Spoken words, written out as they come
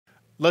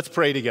Let's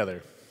pray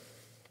together.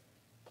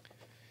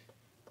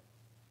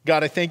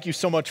 God, I thank you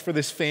so much for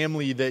this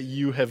family that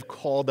you have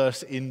called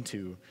us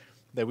into,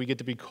 that we get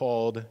to be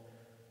called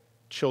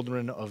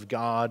children of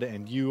God,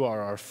 and you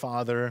are our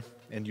Father,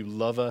 and you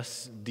love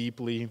us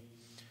deeply,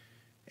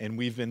 and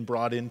we've been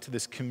brought into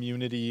this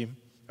community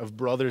of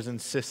brothers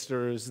and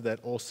sisters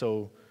that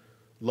also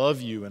love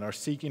you and are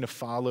seeking to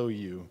follow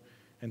you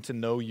and to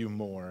know you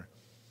more.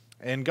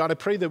 And God, I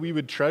pray that we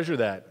would treasure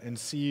that and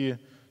see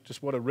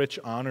just what a rich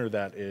honor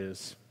that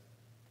is.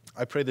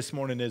 I pray this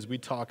morning as we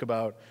talk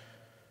about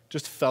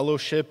just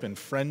fellowship and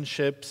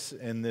friendships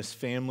and this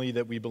family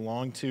that we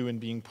belong to and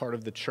being part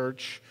of the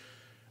church.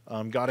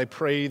 God, I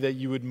pray that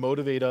you would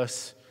motivate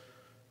us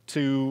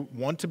to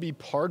want to be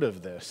part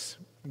of this,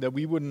 that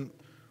we wouldn't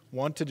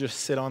want to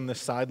just sit on the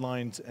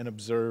sidelines and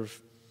observe,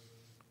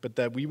 but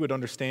that we would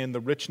understand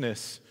the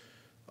richness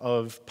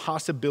of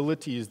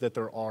possibilities that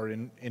there are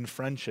in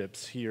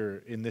friendships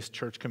here in this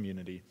church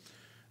community.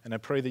 And I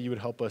pray that you would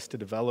help us to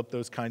develop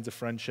those kinds of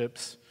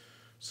friendships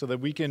so that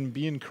we can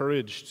be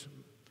encouraged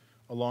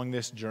along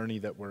this journey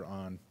that we're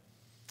on.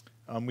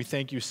 We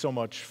thank you so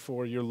much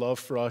for your love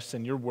for us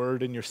and your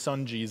word and your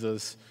son,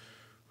 Jesus,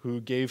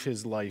 who gave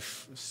his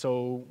life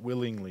so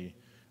willingly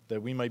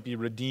that we might be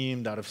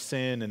redeemed out of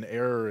sin and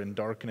error and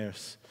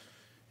darkness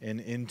and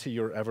into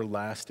your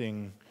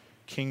everlasting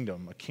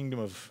kingdom, a kingdom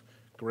of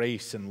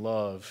grace and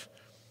love.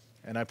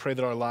 And I pray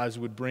that our lives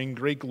would bring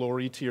great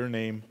glory to your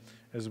name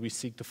as we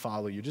seek to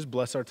follow you. Just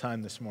bless our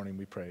time this morning,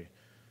 we pray.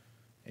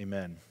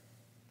 Amen.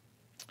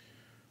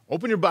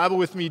 Open your Bible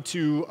with me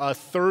to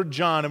 3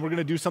 John, and we're going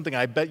to do something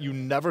I bet you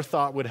never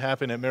thought would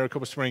happen at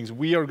Maricopa Springs.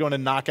 We are going to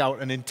knock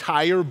out an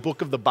entire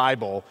book of the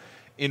Bible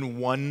in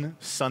one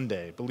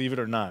Sunday, believe it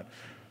or not.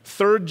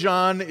 3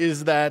 John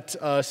is that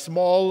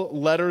small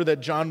letter that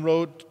John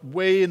wrote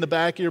way in the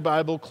back of your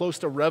Bible, close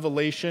to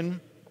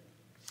Revelation.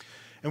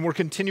 And we're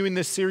continuing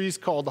this series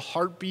called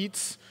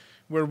Heartbeats,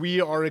 where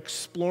we are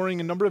exploring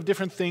a number of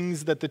different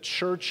things that the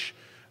church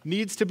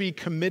needs to be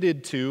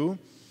committed to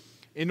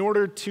in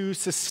order to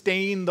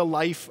sustain the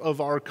life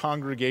of our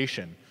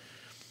congregation.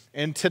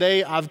 And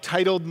today I've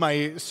titled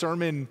my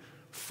sermon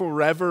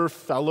Forever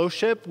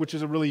Fellowship, which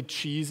is a really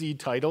cheesy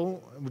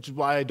title, which is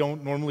why I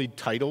don't normally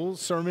title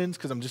sermons,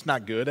 because I'm just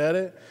not good at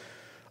it.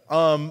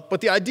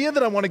 But the idea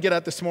that I want to get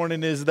at this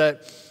morning is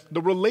that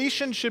the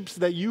relationships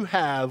that you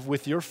have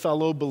with your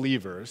fellow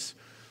believers,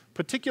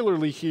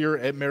 particularly here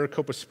at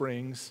Maricopa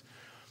Springs,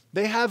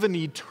 they have an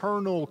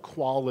eternal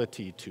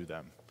quality to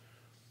them.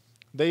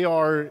 They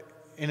are,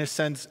 in a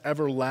sense,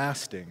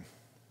 everlasting.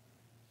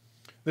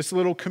 This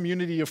little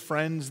community of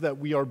friends that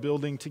we are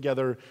building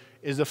together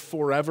is a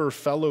forever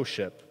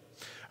fellowship.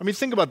 I mean,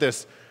 think about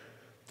this.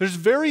 There's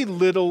very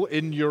little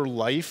in your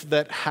life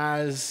that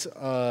has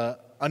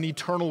an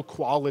eternal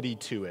quality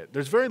to it.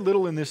 There's very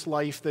little in this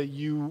life that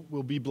you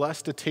will be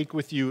blessed to take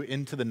with you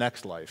into the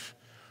next life.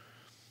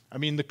 I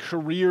mean, the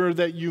career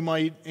that you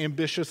might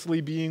ambitiously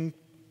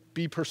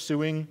be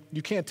pursuing,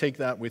 you can't take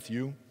that with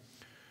you.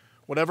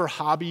 Whatever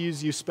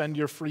hobbies you spend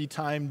your free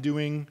time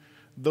doing,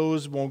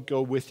 those won't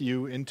go with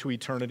you into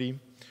eternity.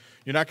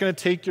 You're not going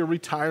to take your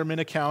retirement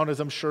account, as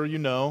I'm sure you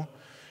know.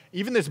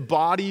 Even this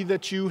body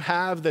that you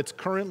have that's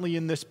currently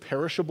in this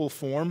perishable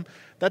form,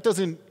 that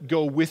doesn't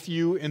go with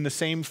you in the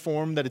same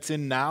form that it's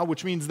in now,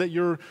 which means that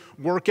your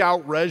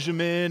workout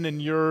regimen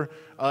and your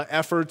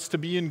efforts to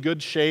be in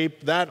good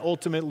shape, that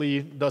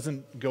ultimately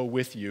doesn't go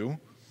with you.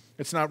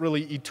 It's not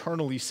really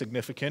eternally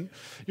significant.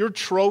 Your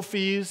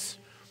trophies,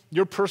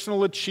 your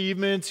personal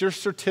achievements, your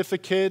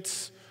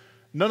certificates,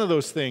 none of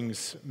those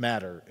things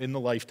matter in the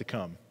life to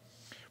come.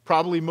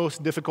 Probably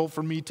most difficult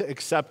for me to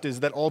accept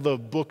is that all the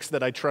books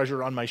that I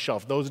treasure on my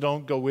shelf, those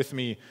don't go with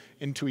me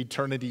into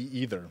eternity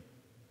either.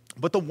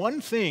 But the one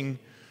thing,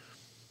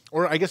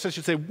 or I guess I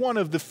should say one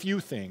of the few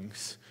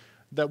things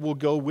that will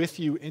go with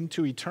you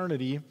into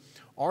eternity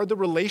are the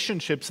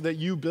relationships that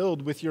you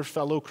build with your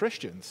fellow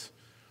Christians.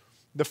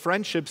 The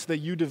friendships that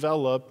you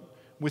develop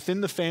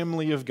within the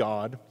family of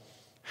God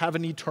have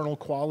an eternal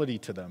quality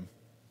to them.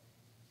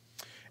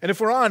 And if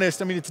we're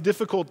honest, I mean, it's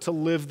difficult to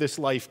live this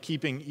life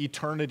keeping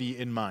eternity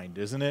in mind,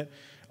 isn't it?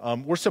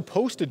 We're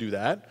supposed to do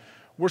that.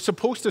 We're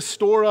supposed to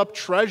store up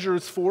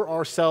treasures for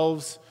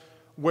ourselves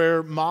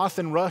where moth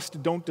and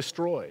rust don't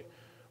destroy,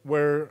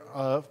 where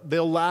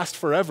they'll last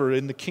forever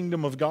in the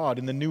kingdom of God,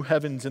 in the new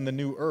heavens and the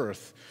new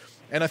earth.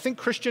 And I think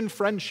Christian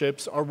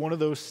friendships are one of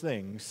those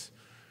things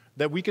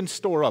that we can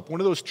store up,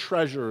 one of those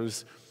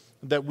treasures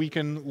that we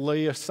can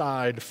lay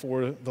aside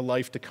for the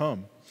life to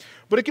come.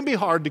 But it can be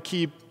hard to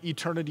keep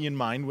eternity in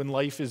mind when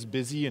life is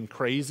busy and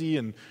crazy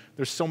and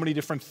there's so many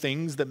different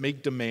things that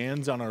make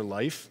demands on our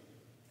life.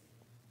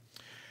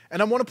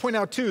 And I want to point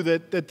out, too,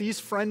 that these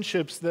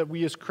friendships that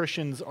we as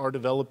Christians are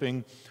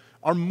developing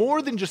are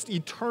more than just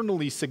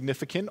eternally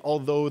significant,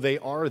 although they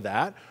are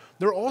that.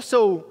 They're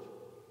also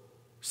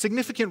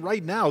significant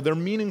right now. They're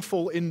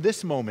meaningful in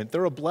this moment.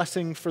 They're a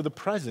blessing for the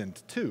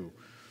present, too.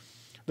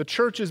 The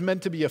church is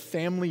meant to be a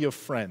family of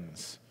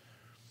friends.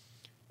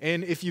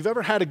 And if you've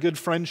ever had a good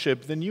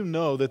friendship, then you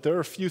know that there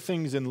are a few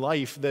things in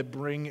life that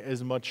bring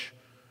as much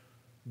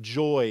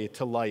joy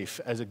to life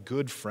as a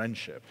good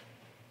friendship.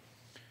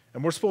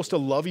 And we're supposed to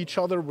love each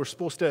other. We're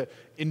supposed to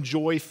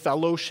enjoy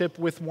fellowship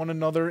with one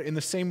another in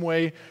the same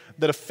way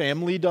that a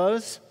family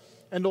does,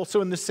 and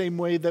also in the same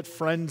way that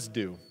friends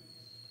do.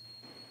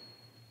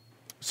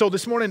 So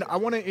this morning, I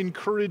want to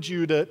encourage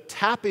you to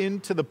tap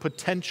into the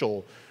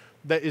potential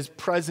that is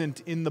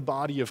present in the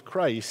body of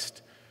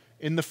Christ,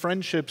 in the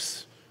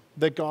friendships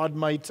that God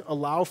might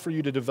allow for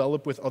you to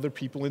develop with other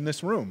people in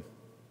this room.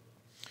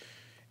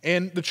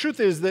 And the truth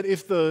is that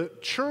if the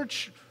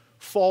church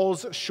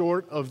falls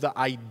short of the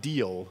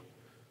ideal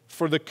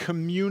for the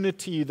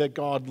community that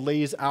God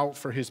lays out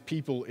for his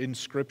people in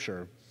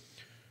Scripture,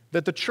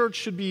 that the church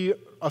should be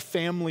a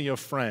family of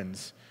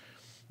friends,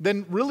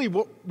 then really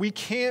we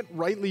can't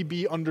rightly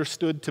be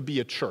understood to be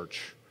a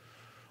church.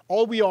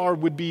 All we are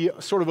would be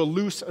sort of a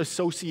loose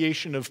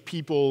association of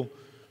people,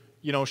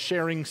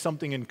 sharing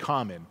something in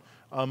common.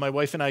 My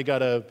wife and I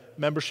got a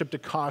membership to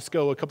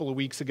Costco a couple of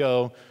weeks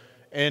ago,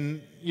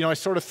 and I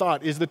sort of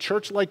thought, is the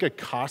church like a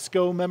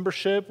Costco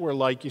membership where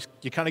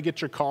you kind of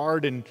get your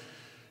card and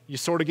you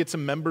sort of get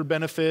some member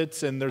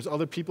benefits and there's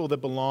other people that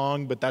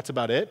belong, but that's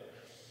about it?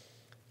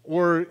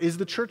 Or is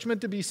the church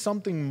meant to be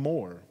something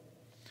more?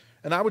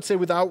 And I would say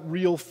without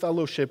real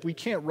fellowship, we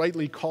can't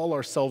rightly call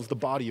ourselves the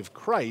body of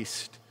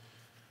Christ.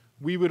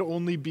 We would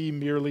only be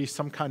merely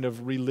some kind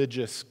of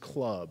religious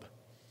club.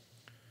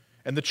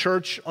 And the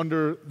church,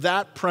 under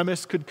that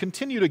premise, could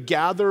continue to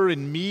gather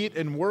and meet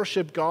and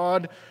worship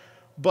God,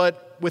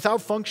 but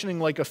without functioning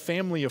like a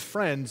family of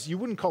friends, you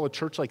wouldn't call a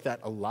church like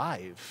that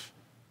alive.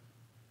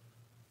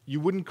 You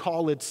wouldn't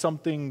call it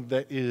something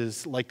that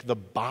is like the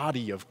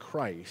body of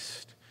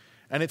Christ.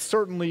 And it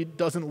certainly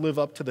doesn't live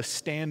up to the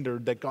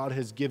standard that God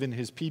has given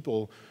his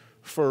people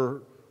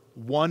for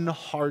one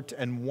heart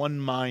and one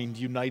mind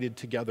united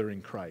together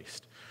in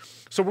Christ.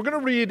 So we're going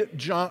to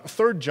read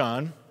 3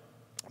 John,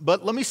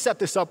 but let me set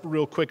this up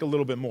real quick a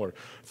little bit more.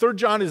 3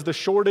 John is the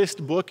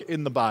shortest book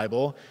in the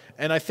Bible,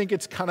 and I think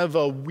it's kind of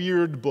a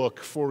weird book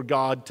for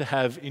God to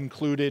have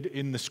included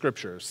in the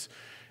Scriptures.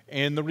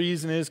 And the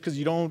reason is because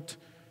you don't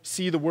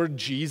see the word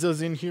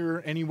Jesus in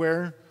here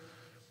anywhere.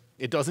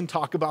 It doesn't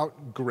talk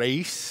about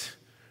grace.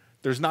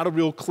 There's not a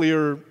real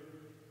clear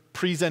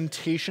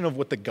presentation of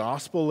what the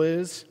gospel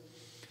is.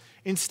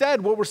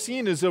 Instead, what we're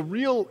seeing is a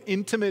real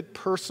intimate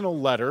personal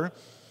letter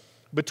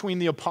between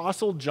the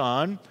Apostle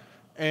John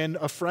and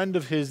a friend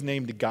of his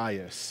named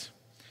Gaius.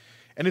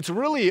 And it's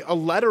really a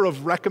letter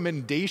of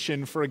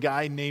recommendation for a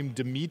guy named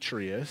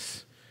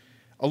Demetrius,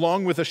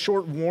 along with a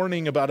short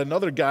warning about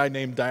another guy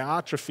named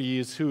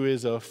Diotrephes, who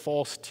is a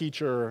false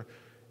teacher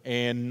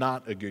and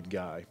not a good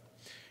guy.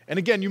 And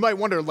again, you might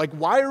wonder,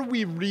 why are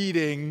we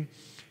reading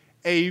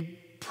a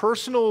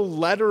personal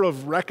letter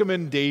of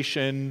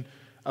recommendation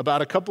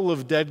about a couple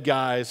of dead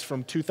guys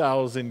from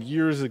 2,000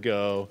 years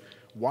ago?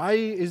 Why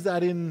is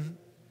that in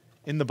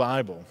the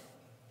Bible?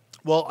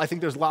 Well, I think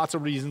there's lots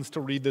of reasons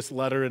to read this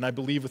letter, and I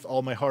believe with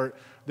all my heart,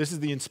 this is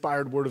the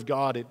inspired word of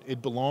God.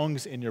 It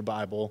belongs in your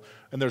Bible,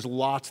 and there's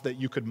lots that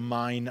you could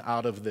mine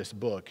out of this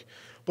book.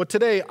 But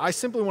today, I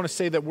simply want to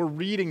say that we're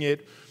reading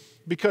it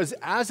because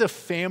as a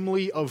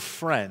family of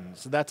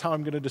friends, that's how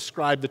I'm going to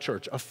describe the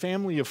church, a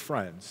family of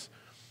friends.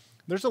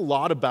 There's a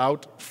lot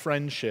about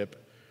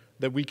friendship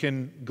that we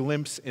can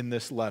glimpse in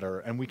this letter,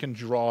 and we can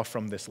draw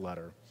from this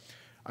letter.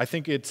 I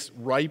think it's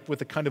ripe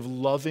with a kind of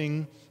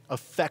loving,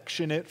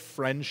 affectionate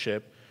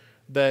friendship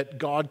that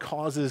God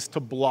causes to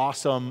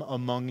blossom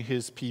among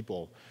his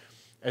people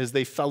as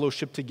they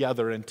fellowship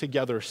together and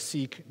together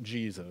seek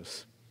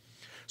Jesus.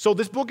 So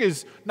this book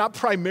is not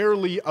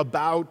primarily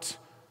about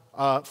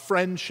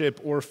friendship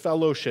or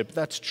fellowship.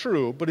 That's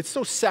true, but it's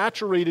so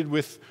saturated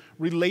with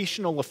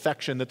relational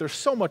affection that there's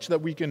so much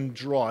that we can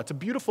draw. It's a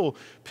beautiful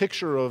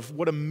picture of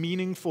what a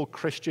meaningful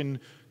Christian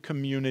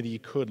community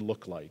could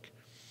look like.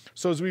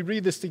 So as we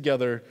read this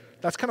together,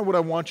 that's kind of what I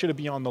want you to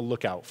be on the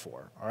lookout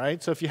for, all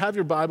right? So if you have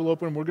your Bible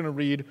open, we're going to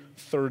read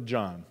 3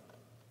 John.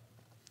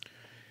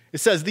 It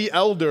says, "The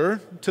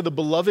elder to the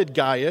beloved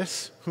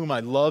Gaius, whom I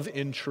love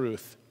in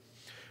truth.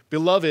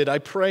 Beloved, I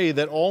pray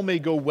that all may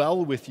go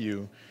well with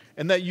you,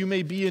 and that you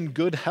may be in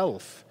good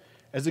health,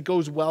 as it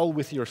goes well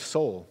with your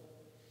soul.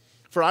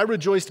 For I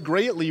rejoiced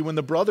greatly when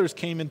the brothers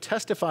came and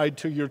testified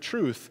to your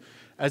truth,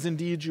 as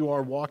indeed you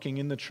are walking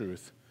in the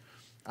truth.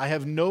 I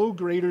have no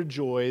greater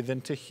joy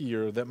than to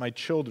hear that my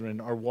children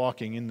are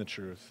walking in the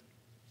truth.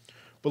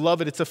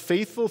 Beloved, it's a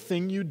faithful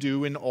thing you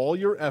do in all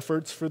your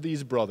efforts for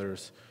these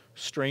brothers,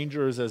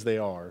 strangers as they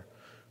are,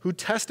 who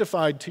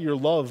testified to your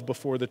love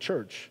before the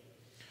church.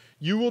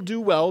 You will do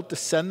well to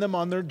send them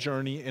on their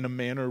journey in a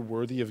manner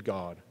worthy of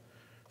God,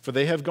 for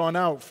they have gone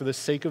out for the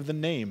sake of the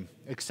name,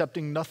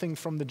 accepting nothing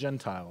from the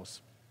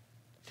Gentiles.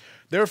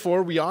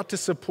 Therefore, we ought to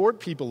support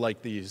people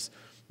like these,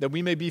 that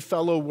we may be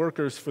fellow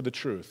workers for the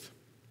truth.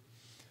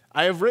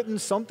 I have written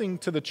something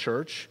to the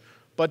church,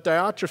 but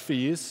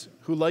Diotrephes,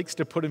 who likes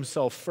to put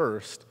himself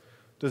first,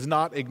 does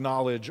not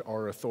acknowledge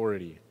our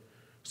authority.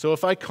 So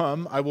if I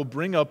come, I will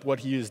bring up what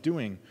he is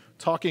doing,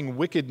 talking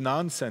wicked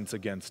nonsense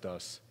against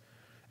us.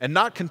 And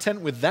not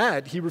content with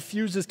that, he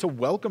refuses to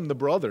welcome the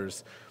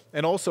brothers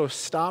and also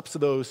stops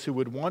those who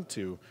would want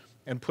to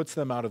and puts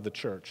them out of the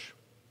church.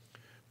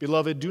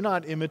 Beloved, do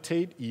not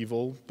imitate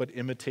evil, but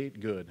imitate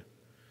good.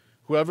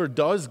 Whoever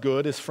does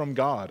good is from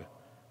God.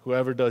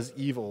 Whoever does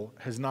evil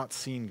has not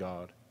seen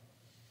God.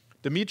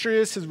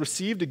 Demetrius has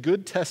received a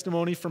good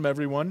testimony from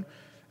everyone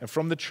and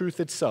from the truth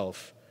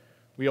itself.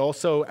 We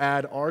also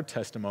add our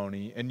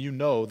testimony, and you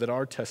know that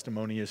our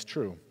testimony is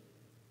true.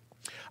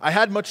 I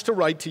had much to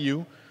write to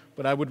you,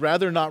 but I would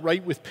rather not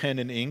write with pen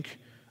and ink.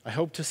 I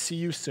hope to see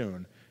you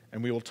soon,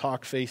 and we will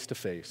talk face to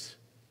face.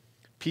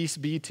 Peace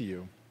be to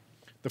you.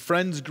 The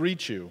friends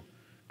greet you.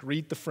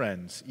 Greet the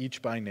friends,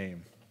 each by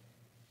name.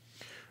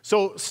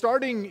 So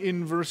starting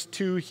in verse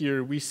 2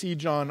 here, we see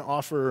John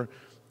offer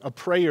a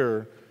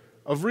prayer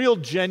of real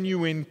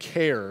genuine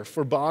care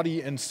for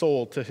body and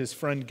soul to his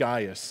friend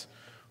Gaius,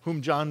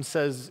 whom John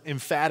says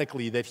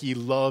emphatically that he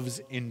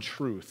loves in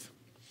truth.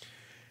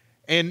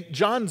 And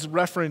John's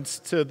reference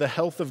to the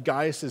health of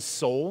Gaius'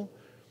 soul,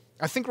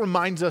 I think,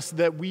 reminds us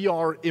that we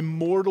are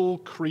immortal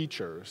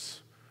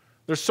creatures.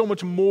 There's so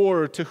much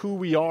more to who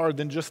we are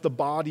than just the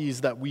bodies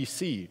that we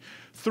see.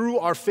 Through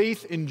our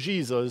faith in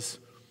Jesus,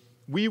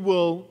 we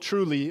will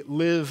truly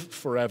live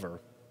forever.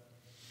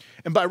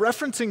 And by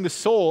referencing the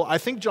soul, I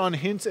think John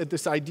hints at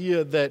this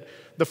idea that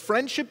the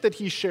friendship that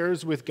he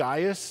shares with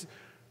Gaius,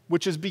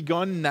 which has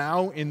begun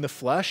now in the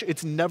flesh,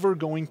 it's never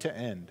going to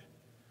end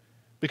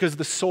because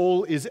the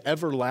soul is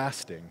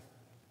everlasting.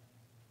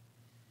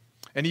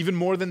 And even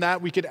more than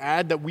that, we could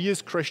add that we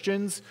as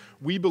Christians,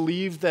 we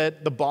believe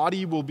that the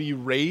body will be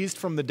raised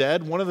from the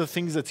dead. One of the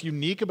things that's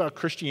unique about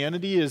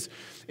Christianity is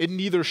it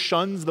neither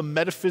shuns the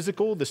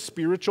metaphysical, the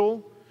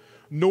spiritual,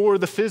 nor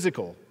the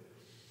physical.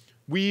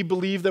 We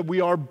believe that we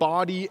are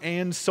body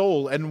and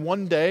soul, and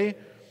one day,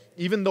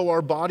 even though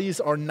our bodies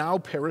are now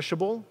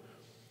perishable,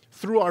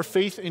 through our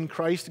faith in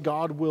Christ,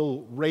 God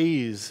will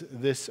raise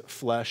this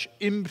flesh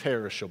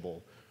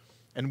imperishable,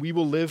 and we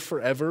will live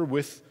forever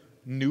with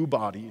new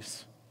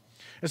bodies.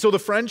 And so the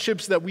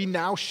friendships that we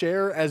now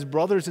share as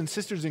brothers and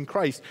sisters in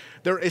Christ,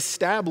 they're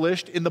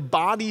established in the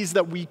bodies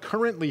that we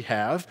currently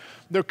have.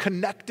 They're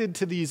connected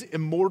to these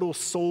immortal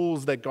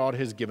souls that God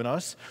has given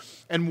us.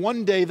 And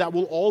one day that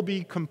will all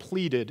be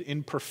completed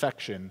in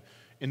perfection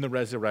in the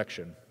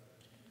resurrection.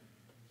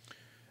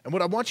 And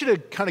what I want you to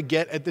kind of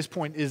get at this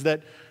point is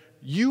that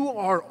you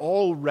are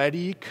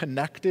already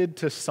connected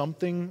to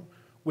something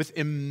with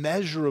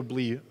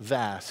immeasurably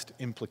vast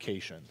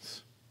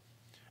implications.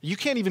 You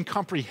can't even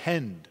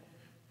comprehend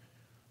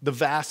the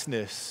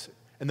vastness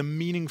and the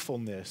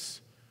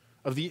meaningfulness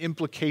of the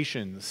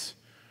implications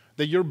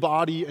that your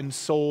body and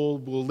soul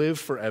will live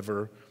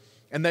forever,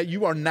 and that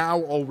you are now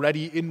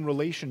already in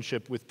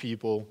relationship with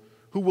people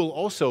who will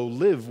also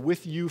live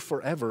with you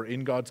forever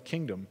in God's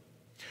kingdom.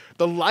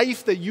 The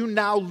life that you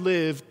now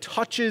live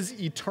touches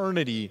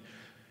eternity,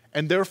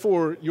 and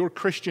therefore your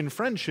Christian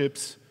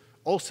friendships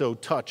also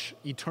touch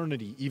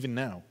eternity even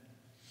now.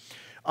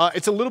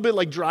 It's a little bit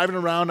like driving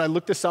around. I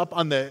looked this up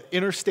on the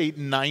Interstate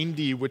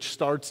 90, which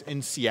starts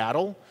in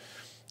Seattle.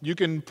 You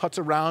can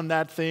putz around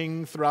that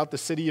thing throughout the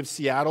city of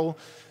Seattle,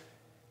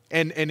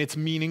 and it's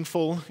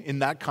meaningful in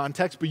that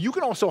context. But you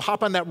can also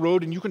hop on that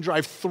road and you can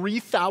drive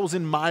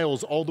 3,000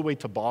 miles all the way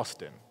to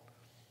Boston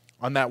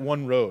on that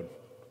one road.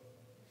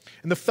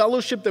 And the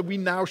fellowship that we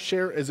now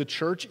share as a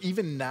church,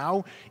 even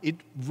now, it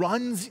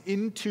runs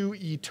into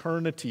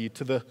eternity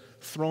to the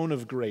throne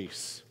of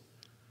grace.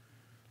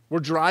 We're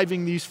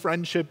driving these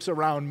friendships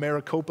around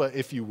Maricopa,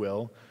 if you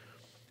will,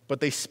 but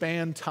they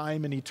span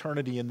time and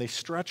eternity, and they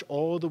stretch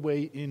all the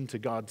way into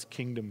God's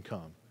kingdom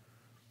come.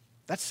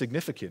 That's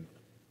significant.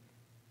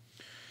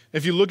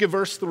 If you look at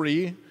verse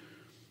 3,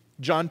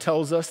 John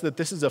tells us that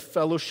this is a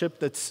fellowship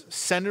that's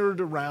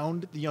centered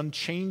around the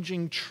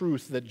unchanging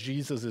truth that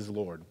Jesus is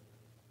Lord.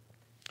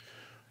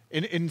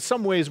 In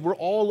some ways, we're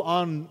all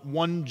on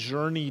one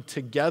journey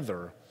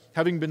together,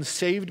 having been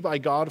saved by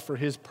God for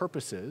his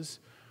purposes.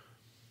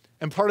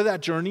 And part of that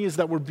journey is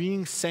that we're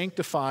being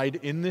sanctified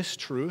in this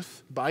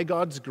truth by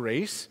God's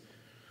grace.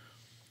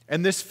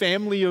 And this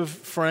family of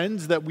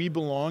friends that we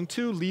belong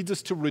to leads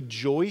us to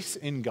rejoice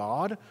in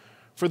God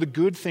for the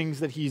good things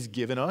that he's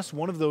given us.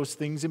 One of those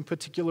things in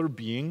particular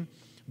being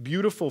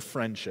beautiful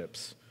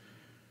friendships.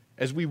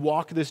 As we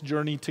walk this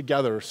journey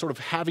together, sort of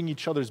having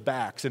each other's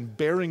backs and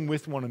bearing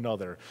with one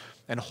another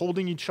and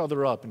holding each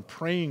other up and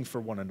praying for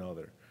one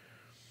another.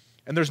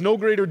 And there's no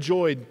greater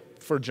joy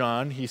for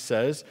John, he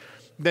says,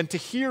 than to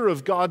hear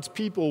of God's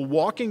people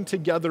walking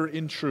together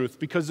in truth,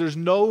 because there's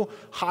no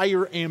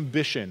higher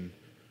ambition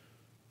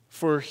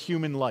for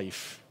human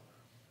life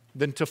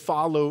than to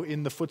follow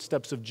in the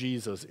footsteps of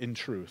Jesus in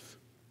truth.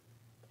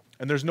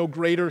 And there's no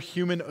greater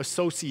human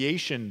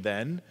association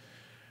then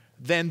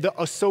than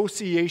the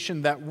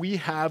association that we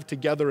have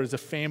together as a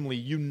family,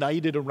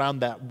 united around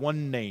that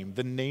one name,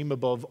 the name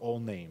above all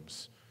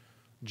names,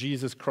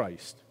 Jesus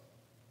Christ.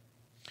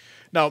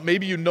 Now,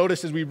 maybe you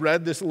noticed as we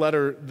read this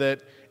letter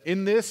that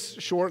in this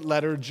short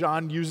letter,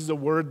 John uses a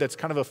word that's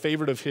kind of a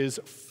favorite of his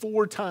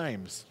 4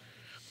 times,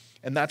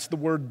 and that's the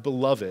word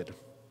beloved.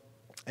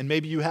 And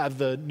maybe you have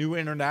the New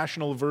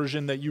International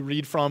Version that you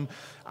read from.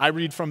 I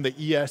read from the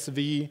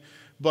ESV,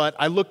 but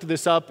I looked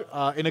this up.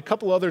 In a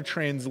couple other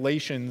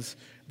translations,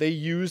 they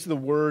use the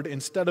word,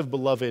 instead of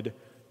beloved,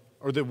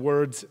 or the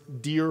words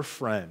dear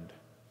friend.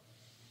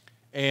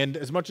 And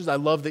as much as I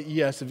love the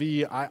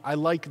ESV, I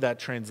like that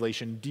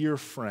translation, dear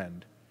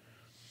friend.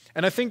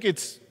 And I think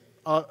it's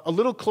a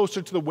little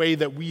closer to the way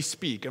that we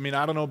speak. I mean,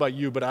 I don't know about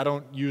you, but I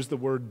don't use the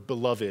word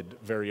beloved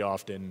very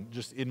often,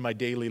 just in my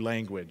daily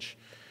language.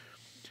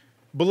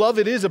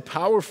 Beloved is a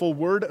powerful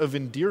word of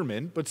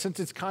endearment, but since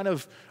it's kind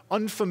of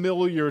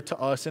unfamiliar to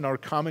us in our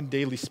common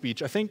daily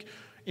speech, I think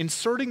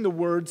inserting the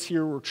words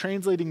here, or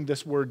translating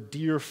this word,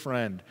 dear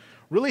friend,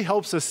 really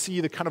helps us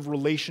see the kind of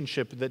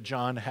relationship that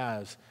John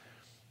has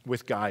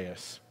with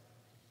Gaius.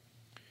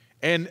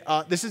 And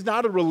this is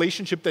not a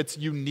relationship that's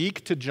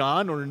unique to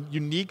John or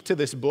unique to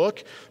this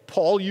book.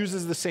 Paul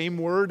uses the same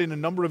word in a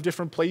number of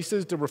different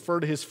places to refer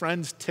to his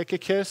friends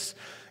Tychicus,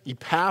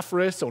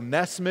 Epaphras,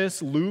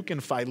 Onesimus, Luke,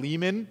 and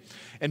Philemon.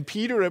 And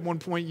Peter at one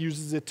point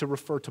uses it to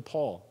refer to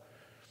Paul.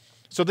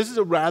 So this is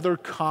a rather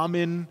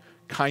common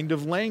kind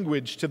of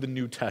language to the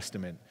New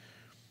Testament.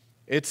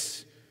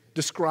 It's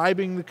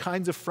describing the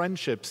kinds of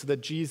friendships that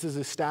Jesus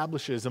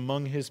establishes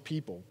among his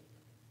people.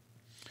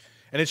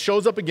 And it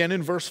shows up again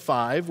in verse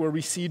 5, where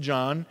we see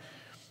John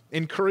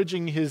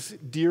encouraging his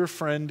dear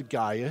friend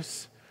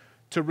Gaius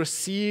to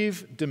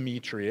receive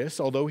Demetrius,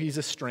 although he's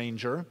a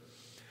stranger,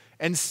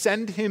 and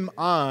send him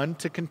on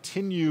to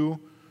continue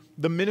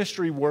the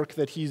ministry work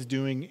that he's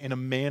doing in a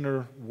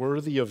manner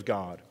worthy of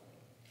God.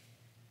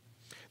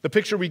 The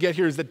picture we get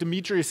here is that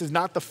Demetrius is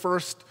not the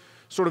first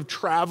sort of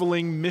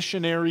traveling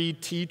missionary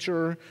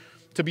teacher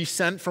to be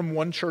sent from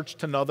one church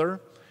to another,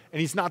 and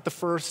he's not the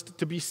first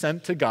to be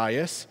sent to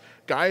Gaius.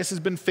 Gaius has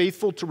been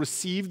faithful to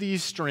receive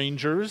these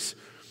strangers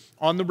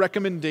on the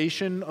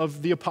recommendation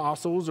of the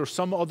apostles or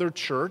some other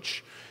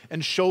church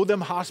and show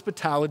them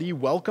hospitality,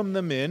 welcome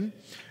them in.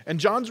 And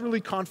John's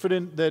really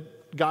confident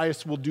that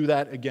Gaius will do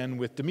that again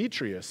with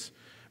Demetrius,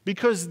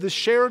 because the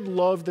shared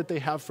love that they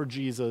have for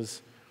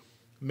Jesus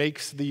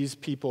makes these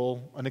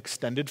people an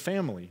extended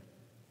family.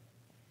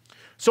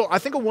 So I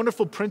think a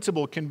wonderful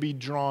principle can be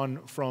drawn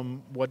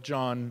from what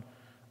John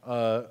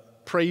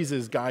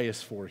praises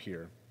Gaius for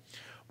here.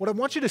 What I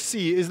want you to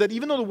see is that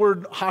even though the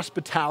word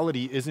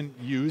hospitality isn't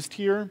used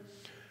here,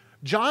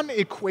 John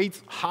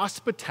equates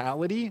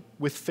hospitality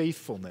with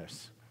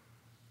faithfulness.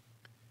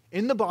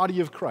 In the body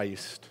of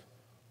Christ,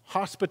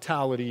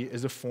 hospitality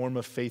is a form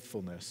of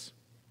faithfulness.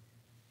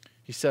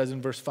 He says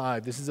in verse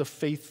 5, this is a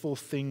faithful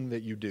thing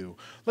that you do.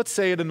 Let's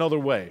say it another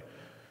way.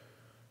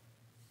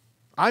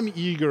 I'm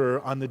eager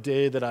on the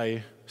day that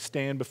I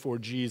stand before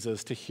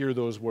Jesus to hear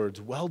those words,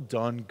 well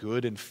done,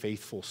 good and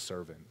faithful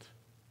servant.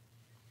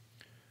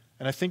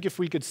 And I think if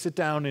we could sit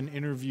down and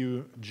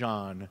interview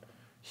John,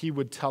 he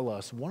would tell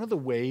us one of the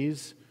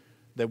ways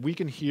that we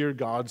can hear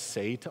God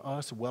say to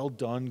us, well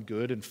done,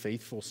 good and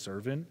faithful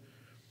servant,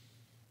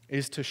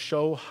 is to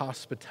show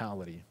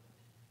hospitality.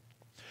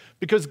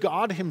 Because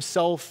God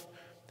himself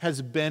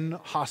has been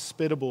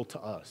hospitable to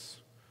us.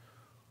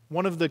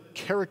 One of the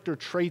character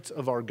traits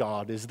of our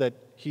God is that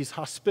he's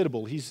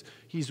hospitable, he's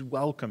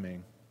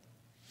welcoming.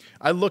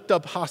 I looked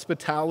up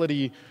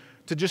hospitality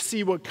to just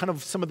see what kind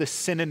of some of the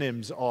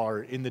synonyms are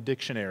in the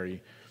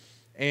dictionary.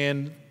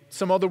 And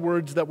some other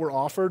words that were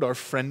offered are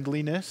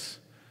friendliness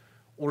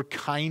or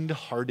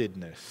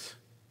kind-heartedness.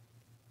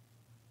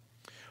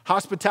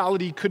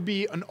 Hospitality could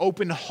be an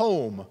open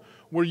home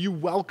where you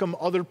welcome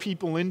other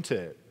people into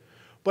it.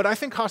 But I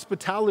think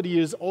hospitality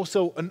is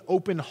also an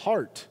open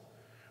heart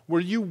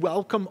where you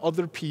welcome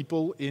other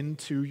people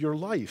into your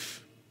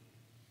life.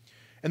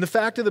 And the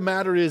fact of the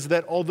matter is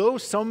that although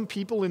some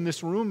people in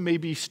this room may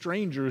be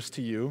strangers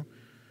to you,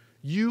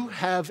 you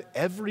have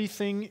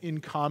everything in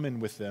common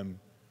with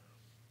them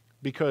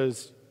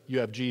because you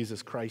have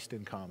Jesus Christ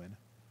in common.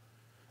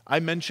 I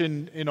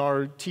mentioned in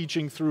our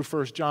teaching through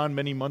 1 John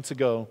many months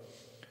ago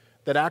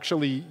that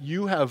actually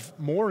you have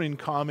more in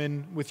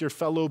common with your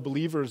fellow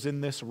believers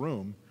in this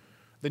room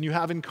than you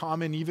have in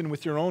common even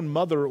with your own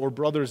mother or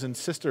brothers and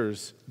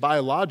sisters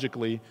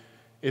biologically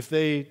if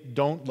they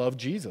don't love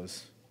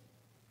Jesus.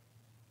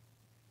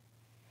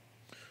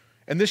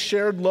 And this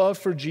shared love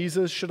for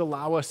Jesus should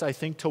allow us, I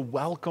think, to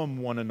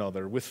welcome one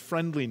another with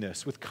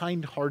friendliness, with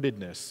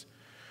kind-heartedness.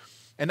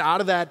 And out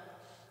of that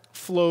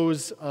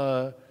flows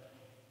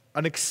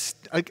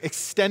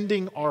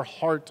extending our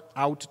heart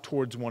out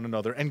towards one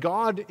another. And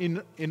God,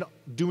 in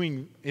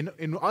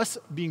us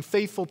being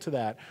faithful to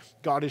that,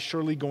 God is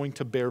surely going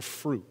to bear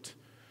fruit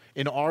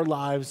in our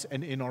lives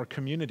and in our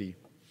community.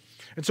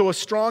 And so a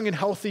strong and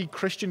healthy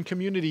Christian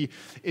community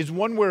is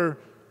one where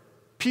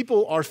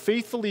people are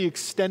faithfully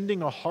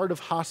extending a heart of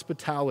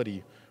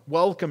hospitality,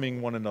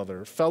 welcoming one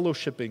another,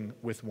 fellowshipping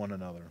with one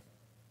another.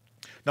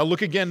 Now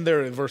look again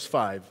there at verse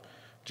 5.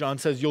 John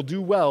says, you'll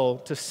do well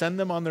to send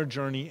them on their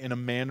journey in a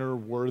manner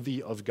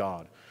worthy of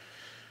God.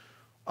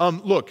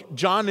 Look,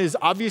 John is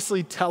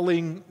obviously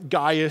telling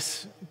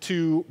Gaius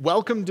to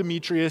welcome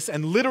Demetrius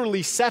and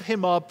literally set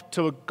him up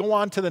to go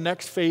on to the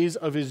next phase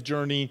of his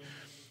journey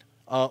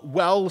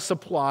well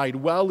supplied,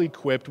 well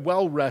equipped,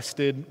 well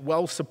rested,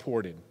 well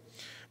supported.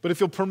 But if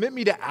you'll permit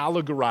me to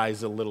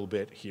allegorize a little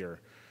bit here,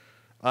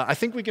 I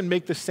think we can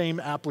make the same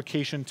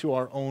application to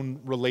our own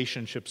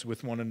relationships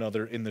with one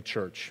another in the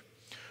church.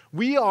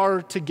 We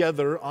are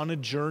together on a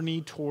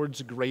journey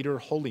towards greater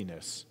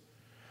holiness.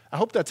 I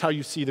hope that's how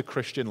you see the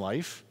Christian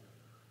life.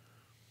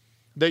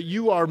 That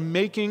you are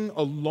making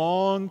a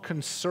long,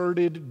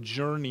 concerted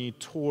journey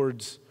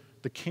towards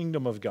the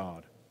kingdom of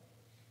God.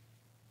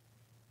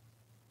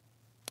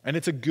 And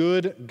it's a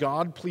good,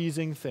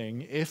 God-pleasing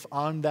thing if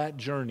on that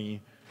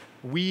journey,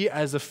 we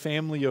as a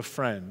family of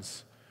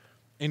friends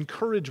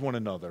encourage one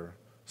another,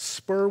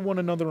 spur one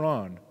another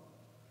on,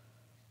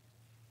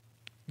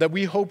 that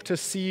we hope to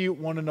see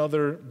one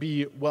another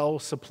be well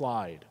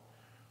supplied,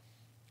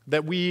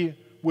 that we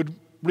would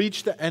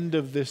reach the end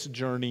of this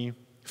journey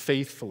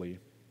faithfully.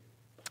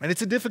 And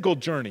it's a difficult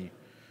journey,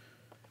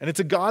 and it's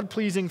a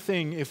God-pleasing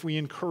thing if we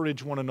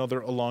encourage one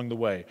another along the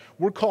way.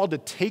 We're called to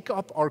take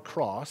up our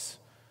cross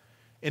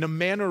in a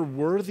manner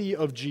worthy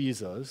of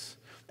Jesus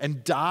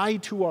and die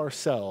to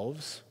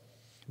ourselves,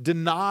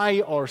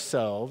 deny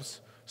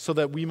ourselves, so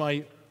that we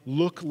might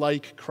look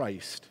like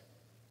Christ.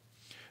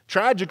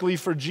 Tragically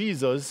for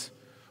Jesus,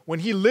 when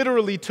he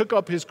literally took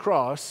up his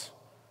cross,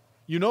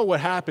 you know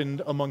what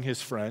happened among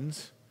his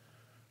friends.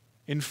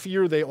 In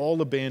fear, they all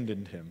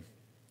abandoned him.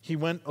 He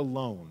went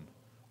alone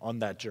on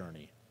that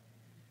journey.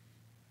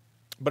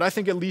 But I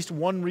think at least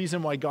one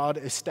reason why God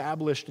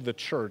established the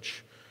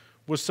church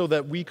was so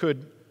that we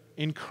could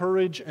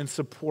encourage and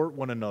support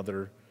one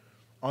another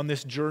on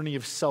this journey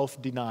of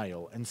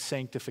self-denial and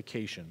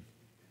sanctification.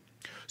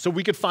 So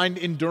we could find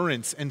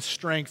endurance and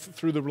strength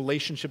through the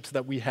relationships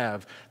that we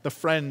have, the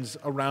friends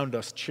around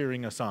us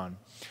cheering us on.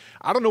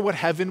 I don't know what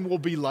heaven will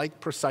be like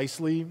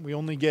precisely. We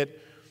only get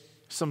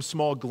some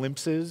small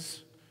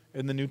glimpses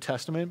in the New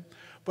Testament.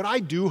 But I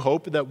do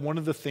hope that one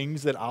of the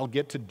things that I'll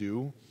get to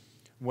do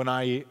when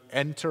I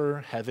enter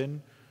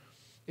heaven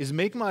is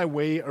make my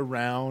way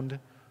around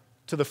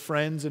to the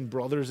friends and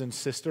brothers and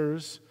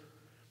sisters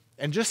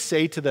and just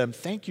say to them,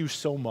 thank you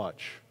so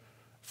much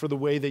for the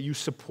way that you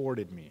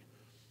supported me,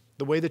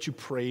 the way that you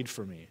prayed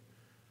for me,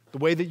 the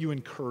way that you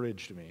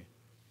encouraged me.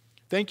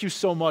 Thank you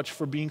so much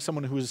for being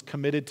someone who is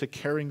committed to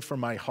caring for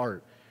my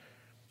heart,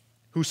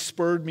 who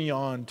spurred me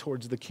on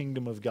towards the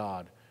kingdom of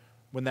God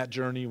when that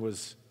journey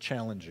was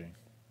challenging.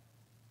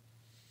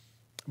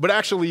 But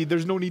actually,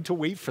 there's no need to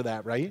wait for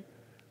that, right?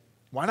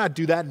 Why not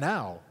do that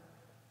now?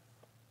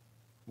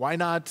 Why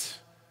not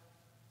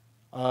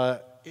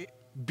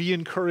be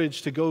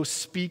encouraged to go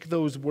speak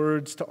those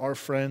words to our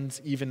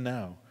friends even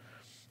now?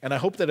 And I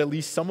hope that at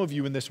least some of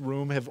you in this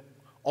room have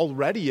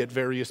already at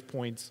various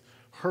points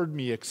heard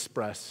me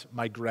express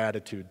my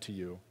gratitude to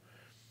you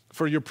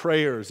for your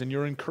prayers and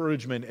your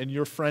encouragement and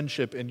your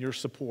friendship and your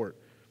support.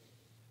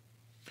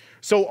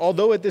 So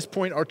although at this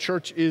point our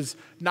church is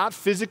not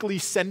physically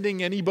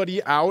sending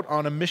anybody out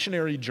on a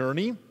missionary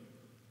journey,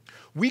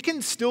 we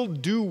can still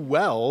do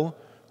well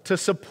to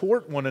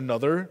support one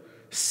another,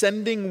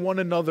 sending one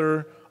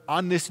another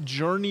on this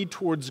journey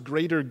towards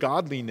greater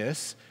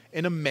godliness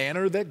in a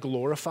manner that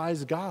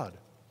glorifies God.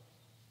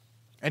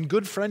 And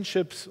good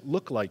friendships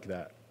look like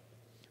that.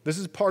 This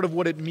is part of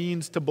what it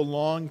means to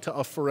belong to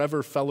a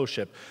forever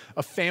fellowship,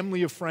 a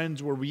family of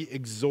friends where we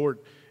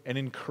exhort and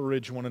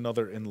encourage one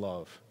another in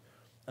love.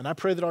 And I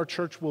pray that our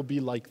church will be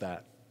like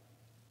that.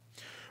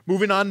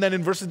 Moving on then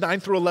in verses 9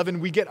 through 11,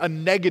 we get a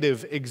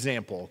negative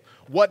example,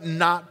 what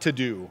not to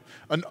do,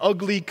 an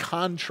ugly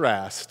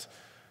contrast.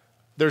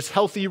 There's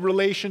healthy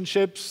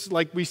relationships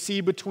like we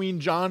see between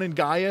John and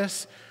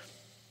Gaius,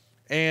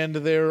 and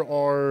there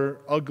are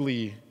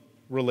ugly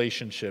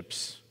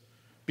relationships,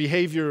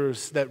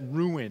 behaviors that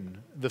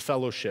ruin the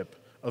fellowship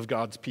of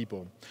God's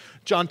people.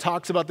 John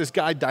talks about this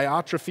guy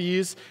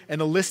Diotrephes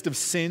and a list of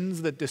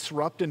sins that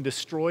disrupt and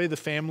destroy the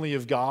family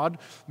of God.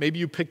 Maybe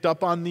you picked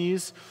up on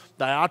these.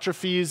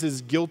 Diotrephes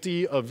is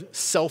guilty of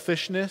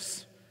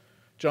selfishness.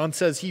 John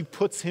says he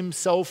puts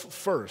himself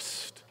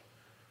first.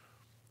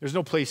 There's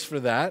no place for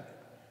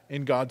that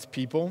in God's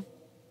people.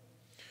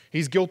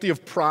 He's guilty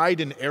of pride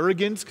and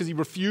arrogance because he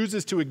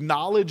refuses to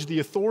acknowledge the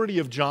authority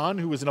of John,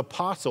 who was an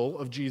apostle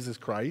of Jesus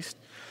Christ.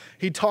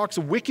 He talks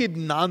wicked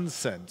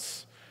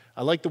nonsense.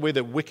 I like the way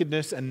that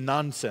wickedness and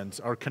nonsense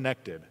are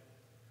connected.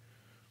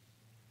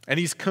 And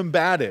he's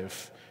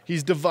combative,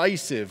 he's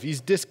divisive,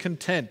 he's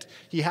discontent,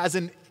 he has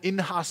an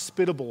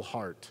inhospitable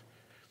heart,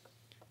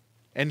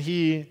 and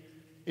he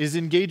is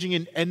engaging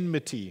in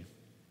enmity.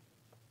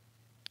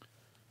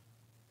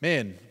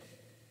 Man,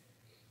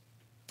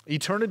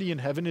 eternity in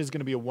heaven is going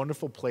to be a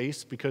wonderful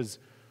place because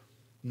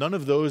none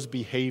of those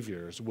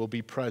behaviors will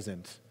be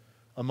present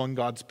among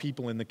God's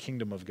people in the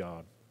kingdom of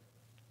God.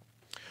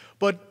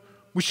 But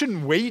we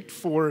shouldn't wait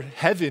for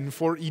heaven,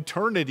 for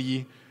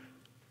eternity,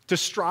 to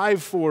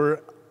strive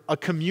for a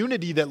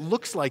community that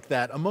looks like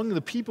that among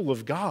the people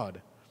of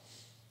God.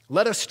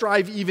 Let us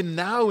strive even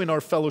now in our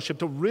fellowship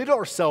to rid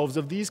ourselves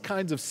of these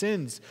kinds of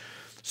sins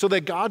so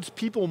that God's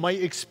people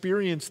might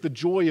experience the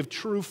joy of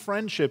true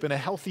friendship and a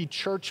healthy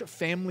church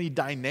family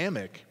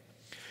dynamic.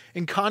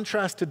 In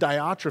contrast to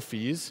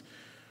Diotrephes,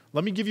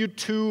 let me give you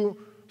two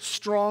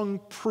strong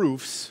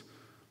proofs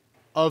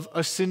of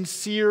a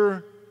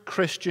sincere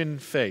Christian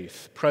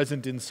faith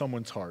present in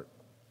someone's heart.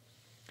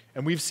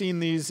 And we've seen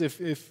these,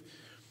 if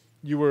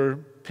you were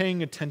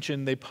paying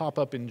attention, they pop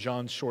up in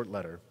John's short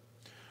letter.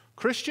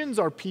 Christians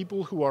are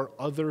people who are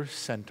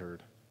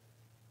other-centered.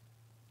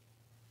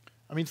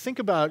 I mean, think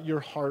about your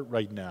heart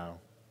right now.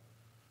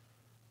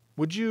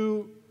 Would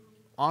you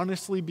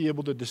honestly be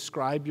able to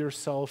describe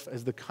yourself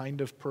as the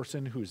kind of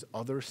person who's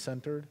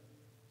other-centered?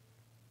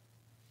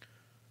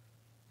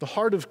 The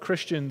heart of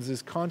Christians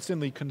is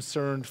constantly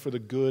concerned for the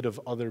good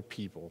of other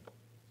people.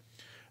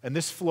 And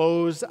this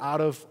flows out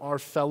of our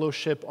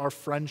fellowship, our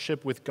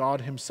friendship with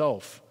God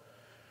Himself.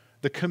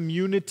 The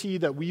community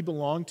that we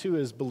belong to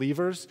as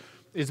believers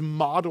is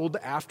modeled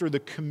after the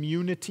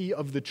community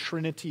of the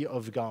Trinity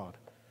of God.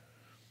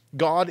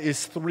 God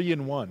is 3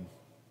 in 1.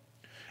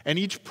 And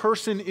each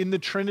person in the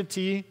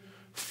Trinity,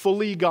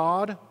 fully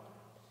God,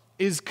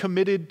 is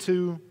committed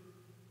to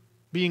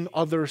being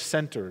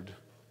other-centered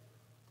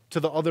to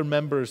the other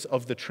members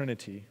of the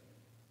Trinity.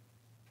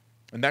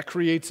 And that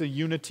creates a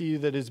unity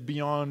that is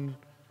beyond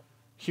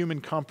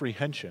human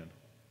comprehension.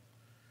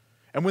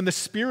 And when the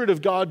Spirit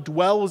of God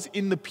dwells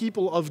in the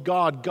people of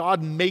God,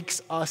 God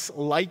makes us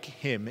like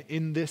Him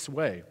in this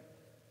way.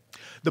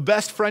 The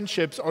best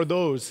friendships are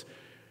those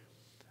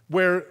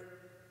where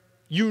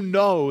you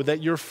know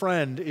that your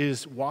friend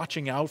is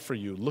watching out for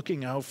you,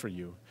 looking out for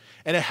you.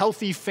 And a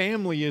healthy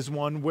family is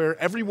one where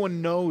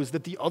everyone knows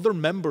that the other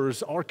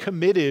members are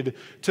committed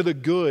to the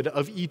good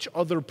of each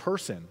other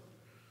person.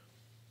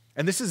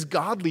 And this is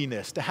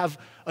godliness, to have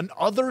an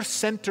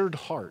other-centered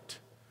heart.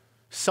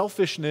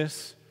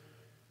 Selfishness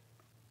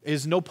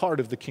is no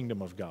part of the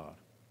kingdom of God.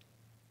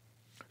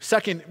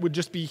 Second would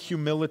just be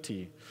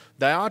humility.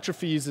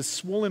 Diotrephes is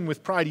swollen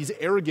with pride. He's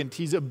arrogant.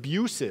 He's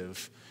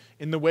abusive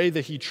in the way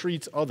that he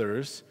treats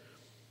others.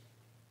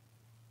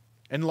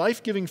 And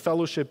life-giving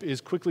fellowship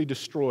is quickly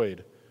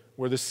destroyed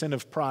where the sin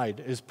of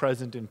pride is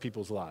present in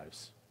people's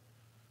lives.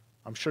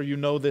 I'm sure you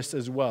know this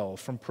as well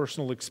from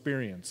personal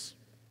experience.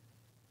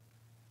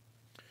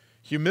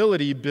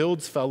 Humility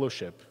builds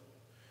fellowship.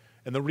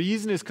 And the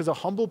reason is because a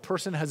humble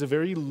person has a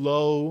very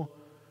low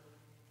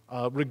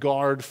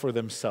regard for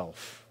themselves.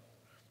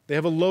 They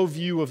have a low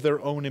view of their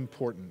own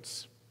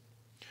importance.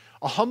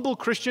 A humble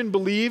Christian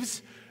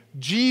believes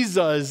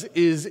Jesus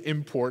is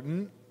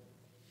important,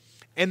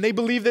 and they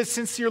believe that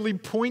sincerely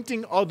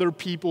pointing other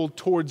people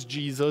towards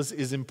Jesus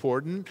is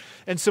important,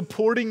 and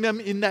supporting them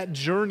in that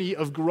journey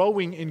of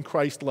growing in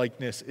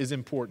Christ-likeness is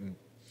important.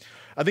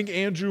 I think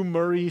Andrew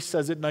Murray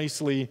says it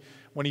nicely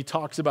when he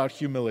talks about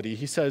humility.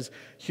 He says,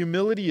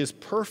 humility is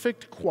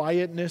perfect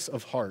quietness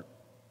of heart.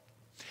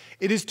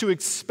 It is to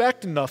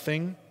expect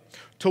nothing,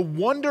 to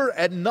wonder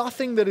at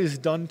nothing that is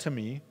done to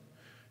me,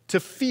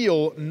 to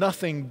feel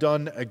nothing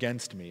done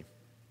against me.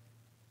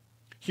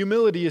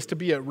 Humility is to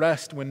be at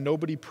rest when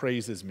nobody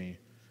praises me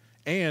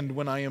and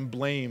when I am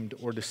blamed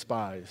or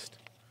despised.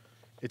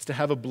 It's to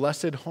have a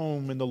blessed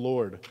home in the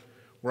Lord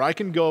where I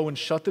can go and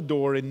shut the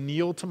door and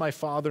kneel to my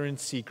Father in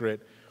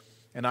secret,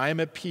 and I am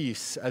at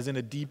peace as in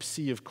a deep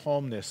sea of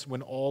calmness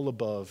when all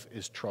above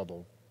is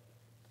trouble.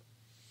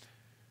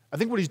 I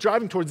think what he's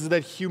driving towards is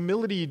that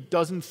humility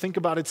doesn't think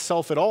about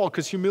itself at all,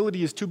 because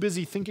humility is too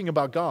busy thinking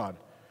about God,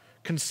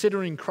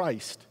 considering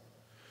Christ.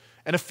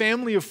 And a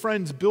family of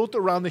friends built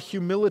around the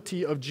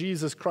humility of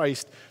Jesus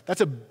Christ,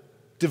 that's a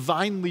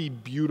divinely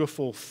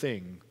beautiful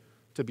thing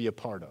to be a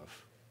part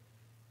of.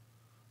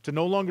 To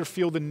no longer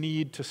feel the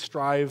need to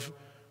strive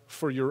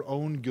for your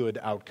own good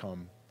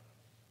outcome,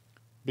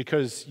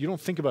 because you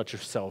don't think about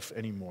yourself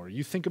anymore.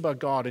 You think about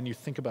God and you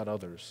think about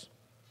others.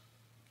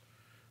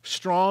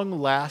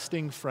 Strong,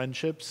 lasting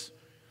friendships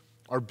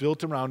are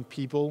built around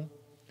people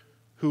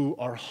who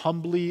are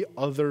humbly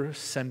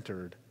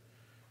other-centered,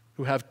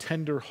 who have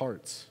tender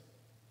hearts.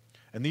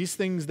 And these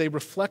things, they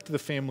reflect the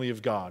family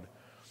of God.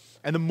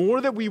 And the more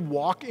that we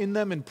walk in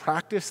them and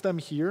practice them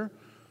here,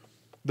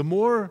 the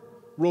more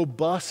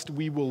robust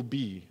we will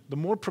be, the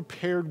more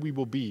prepared we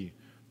will be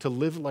to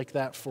live like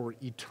that for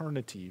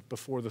eternity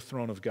before the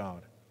throne of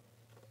God.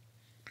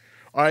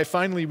 All right,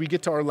 finally, we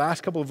get to our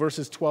last couple of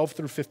verses, 12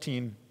 through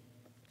 15.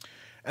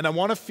 And I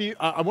want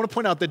to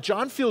point out that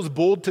John feels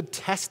bold to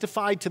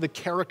testify to the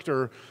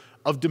character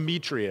of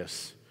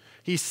Demetrius.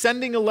 He's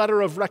sending a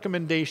letter of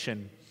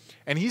recommendation,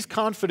 and he's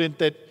confident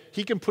that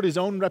he can put his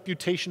own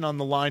reputation on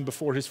the line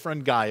before his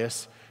friend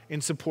Gaius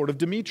in support of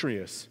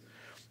Demetrius.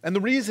 And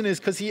the reason is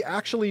because he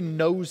actually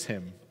knows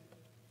him.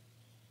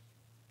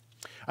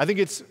 I think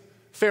it's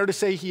fair to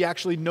say he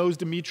actually knows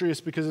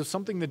Demetrius because of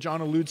something that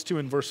John alludes to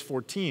in verse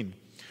 14.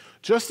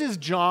 Just as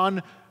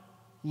John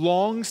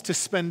longs to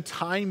spend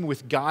time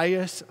with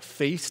Gaius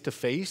face to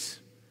face,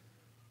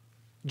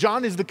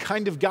 John is the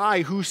kind of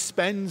guy who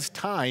spends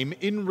time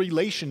in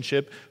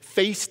relationship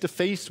face to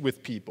face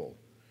with people.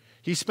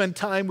 He spent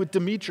time with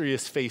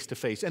Demetrius face to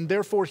face, and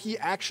therefore he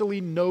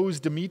actually knows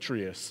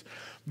Demetrius.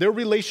 Their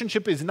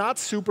relationship is not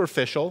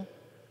superficial,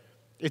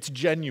 it's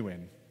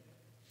genuine.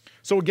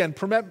 So again,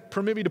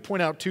 permit me to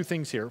point out two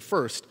things here.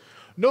 First,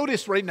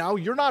 notice right now,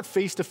 you're not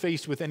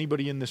face-to-face with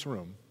anybody in this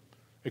room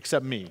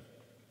except me.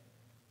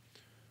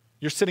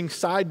 You're sitting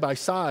side by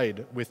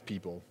side with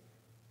people.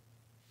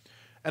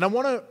 And I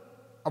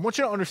want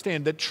you to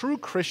understand that true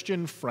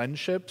Christian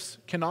friendships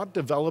cannot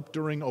develop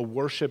during a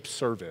worship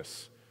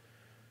service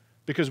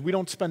because we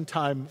don't spend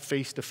time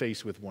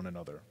face-to-face with one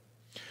another.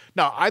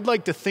 Now, I'd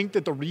like to think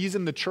that the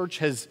reason the church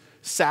has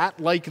sat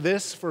like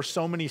this for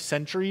so many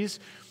centuries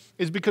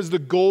is because the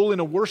goal in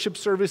a worship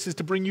service is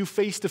to bring you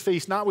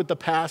face-to-face, not with the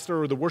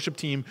pastor or the worship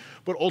team,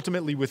 but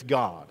ultimately with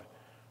God.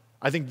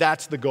 I think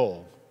that's the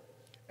goal.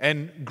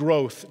 And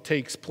growth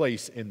takes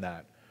place in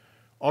that.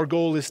 Our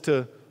goal is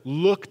to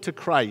look to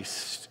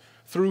Christ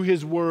through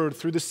His Word,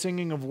 through the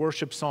singing of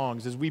worship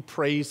songs as we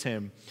praise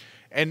Him.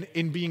 And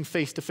in being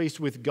face-to-face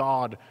with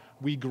God,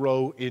 we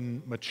grow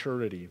in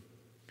maturity.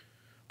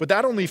 But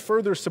that only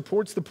further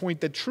supports the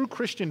point that true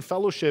Christian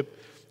fellowship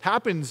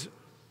happens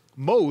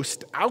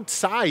most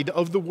outside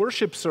of the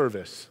worship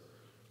service.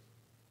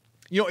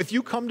 You know, if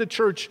you come to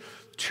church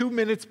 2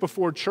 minutes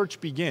before church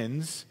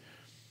begins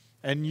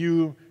and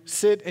you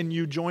sit and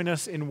you join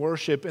us in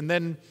worship, and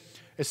then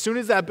as soon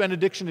as that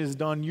benediction is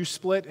done, you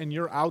split and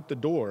you're out the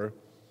door,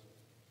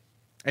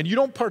 and you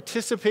don't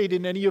participate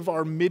in any of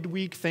our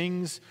midweek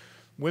things,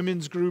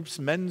 women's groups,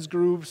 men's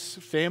groups,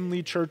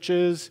 family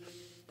churches,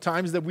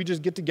 times that we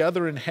just get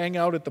together and hang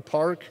out at the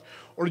park,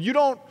 or you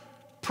don't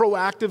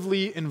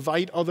proactively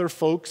invite other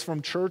folks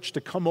from church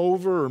to come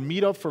over or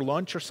meet up for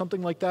lunch or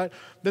something like that,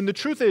 then the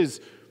truth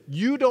is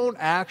you don't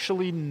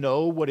actually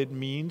know what it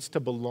means to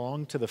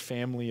belong to the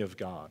family of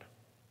God.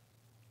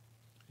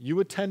 You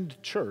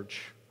attend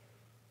church,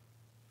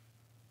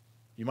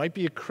 you might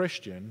be a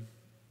Christian,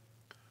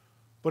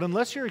 but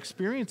unless you're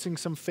experiencing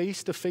some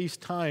face-to-face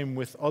time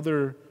with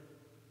other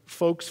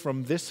folks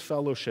from this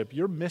fellowship,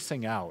 you're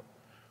missing out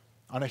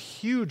on a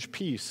huge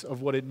piece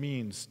of what it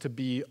means to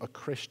be a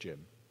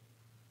Christian.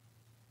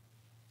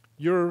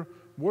 You're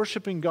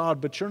worshiping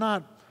God, but you're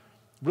not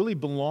really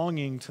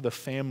belonging to the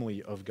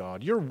family of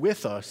God. You're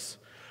with us,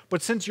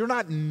 but since you're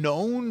not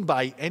known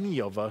by any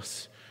of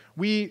us,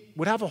 we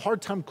would have a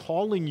hard time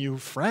calling you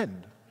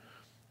friend.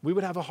 We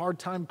would have a hard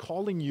time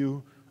calling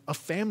you a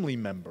family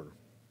member.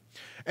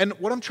 And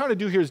what I'm trying to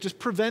do here is just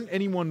prevent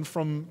anyone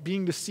from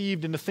being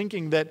deceived into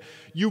thinking that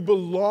you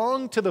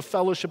belong to the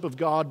fellowship of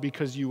God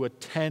because you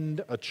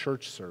attend a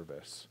church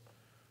service.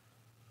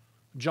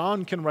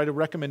 John can write a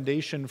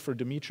recommendation for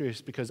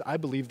Demetrius because I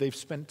believe they've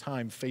spent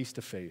time face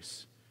to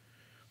face.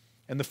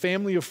 And the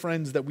family of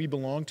friends that we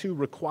belong to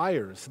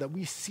requires that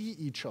we see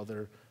each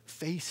other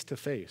face to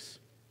face.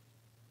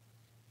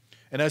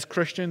 And as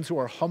Christians who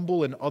are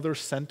humble and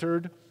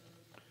other-centered,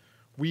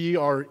 we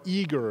are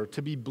eager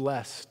to be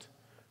blessed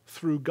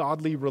through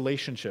godly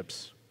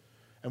relationships.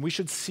 And we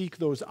should seek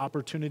those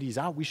opportunities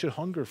out. We should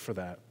hunger for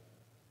that.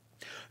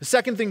 The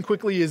second thing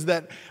quickly is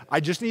that I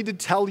just need to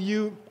tell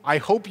you, I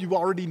hope you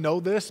already know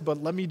this,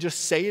 but let me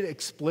just say it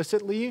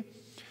explicitly.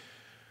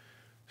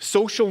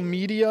 Social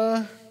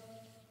media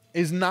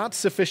is not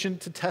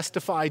sufficient to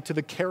testify to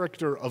the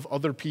character of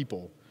other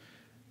people.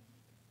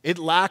 It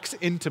lacks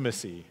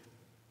intimacy.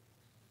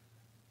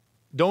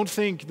 Don't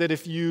think that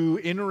if you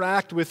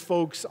interact with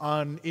folks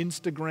on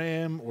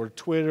Instagram or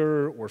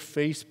Twitter or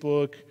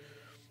Facebook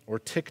or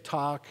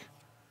TikTok,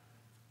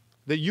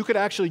 that you could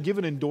actually give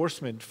an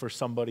endorsement for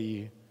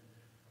somebody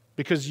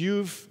because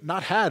you've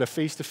not had a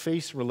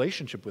face-to-face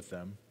relationship with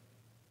them.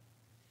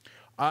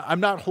 I'm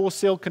not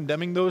wholesale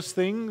condemning those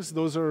things.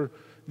 Those are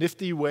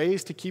nifty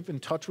ways to keep in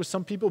touch with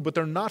some people, but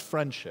they're not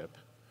friendship,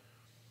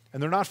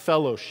 and they're not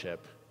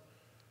fellowship.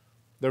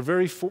 They're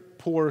very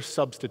poor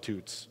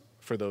substitutes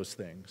for those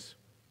things.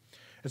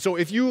 And so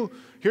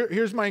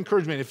here's my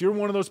encouragement. If you're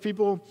one of those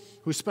people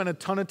who spent a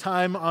ton of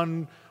time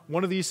on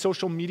one of these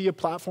social media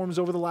platforms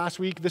over the last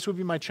week, this would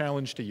be my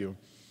challenge to you.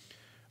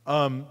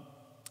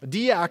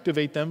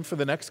 Deactivate them for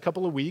the next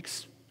couple of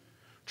weeks.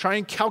 Try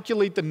and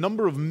calculate the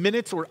number of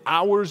minutes or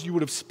hours you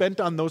would have spent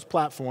on those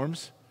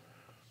platforms,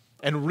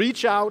 and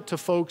reach out to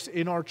folks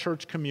in our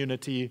church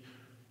community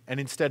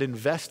and instead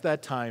invest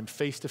that time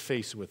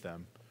face-to-face with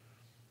them.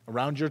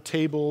 Around your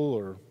table,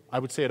 or I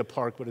would say at a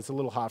park, but it's a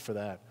little hot for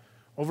that.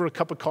 Over a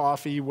cup of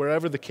coffee,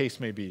 wherever the case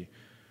may be.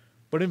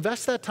 But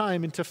invest that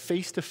time into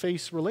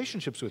face-to-face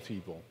relationships with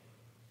people.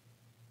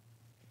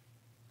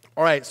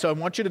 All right, so I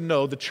want you to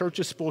know the church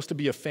is supposed to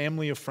be a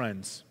family of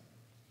friends.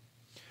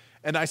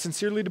 And I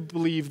sincerely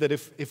believe that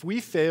if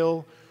we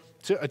fail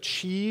to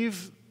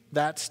achieve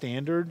that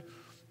standard,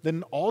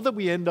 then all that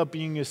we end up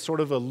being is sort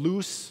of a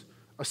loose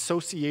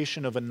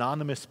association of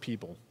anonymous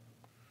people.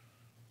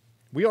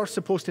 We are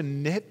supposed to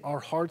knit our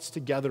hearts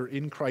together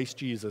in Christ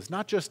Jesus,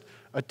 not just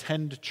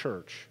attend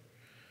church.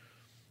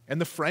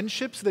 And the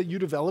friendships that you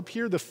develop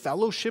here, the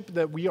fellowship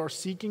that we are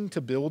seeking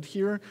to build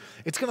here,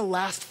 it's going to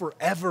last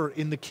forever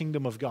in the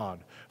kingdom of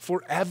God.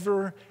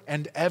 Forever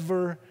and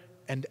ever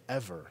and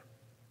ever.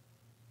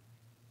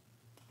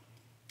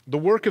 The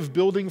work of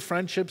building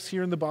friendships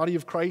here in the body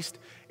of Christ,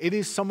 it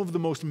is some of the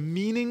most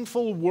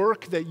meaningful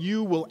work that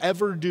you will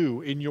ever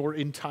do in your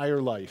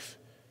entire life.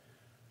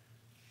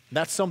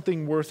 That's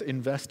something worth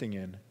investing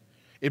in.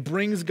 It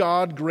brings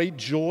God great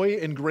joy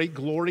and great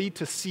glory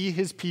to see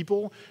his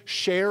people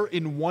share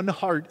in one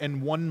heart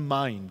and one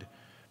mind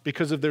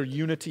because of their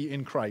unity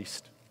in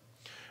Christ.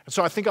 And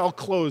so I think I'll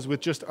close with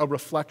just a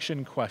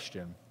reflection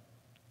question.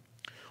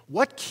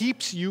 What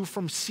keeps you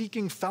from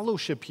seeking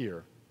fellowship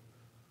here?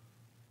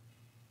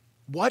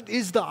 What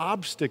is the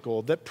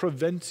obstacle that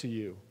prevents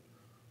you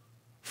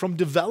from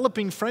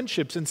developing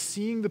friendships and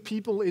seeing the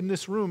people in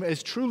this room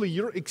as truly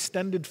your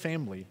extended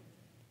family?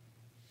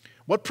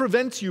 What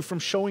prevents you from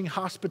showing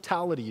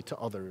hospitality to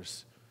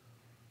others,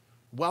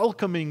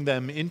 welcoming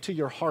them into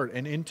your heart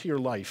and into your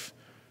life,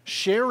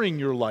 sharing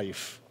your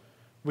life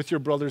with your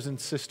brothers and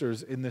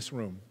sisters in this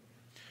room?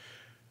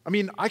 I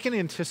mean, I can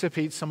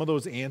anticipate some of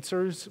those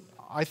answers.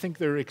 I think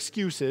they're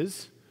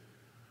excuses,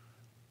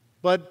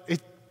 but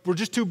we're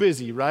just too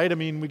busy, right? I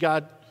mean, we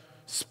got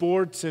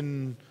sports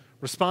and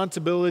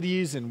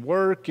responsibilities and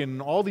work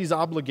and all these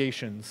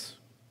obligations.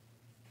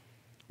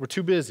 We're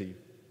too busy.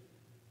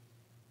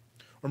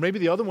 Or maybe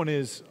the other one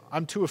is,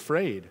 I'm too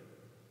afraid.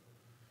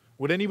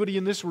 Would anybody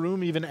in this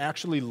room even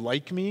actually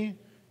like me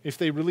if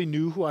they really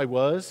knew who I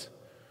was?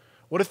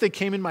 What if they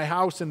came in my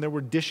house and there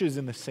were dishes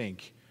in the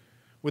sink?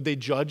 Would they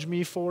judge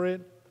me for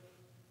it?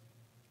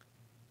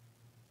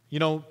 You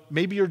know,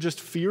 maybe you're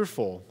just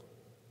fearful.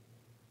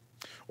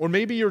 Or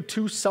maybe you're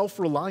too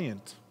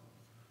self-reliant.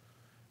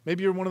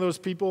 Maybe you're one of those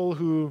people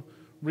who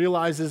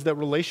realizes that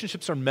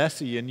relationships are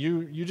messy and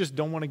you just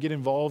don't want to get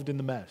involved in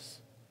the mess.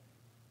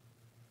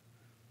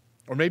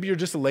 Or maybe you're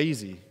just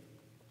lazy.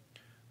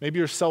 Maybe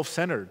you're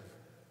self-centered.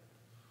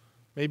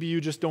 Maybe you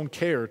just don't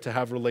care to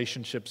have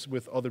relationships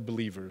with other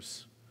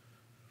believers.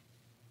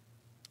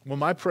 Well,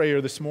 my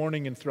prayer this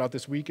morning and throughout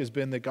this week has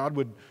been that God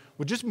would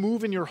just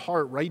move in your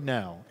heart right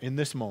now, in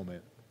this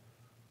moment,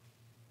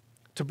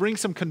 to bring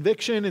some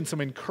conviction and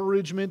some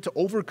encouragement to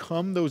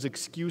overcome those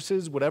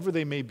excuses, whatever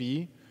they may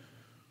be,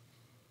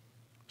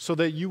 so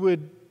that you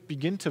would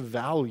begin to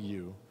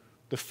value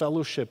the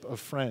fellowship of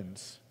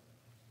friends,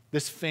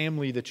 this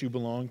family that you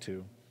belong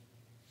to.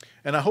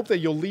 And I hope that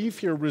you'll leave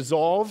here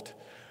resolved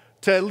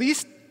to at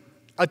least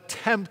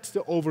attempt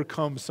to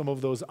overcome some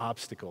of those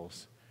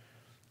obstacles,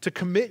 to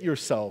commit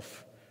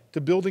yourself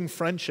to building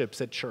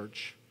friendships at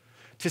church,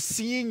 to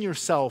seeing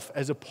yourself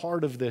as a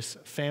part of this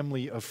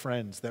family of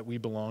friends that we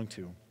belong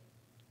to.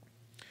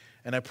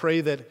 And I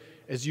pray that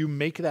as you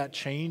make that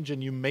change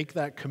and you make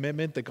that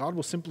commitment, that God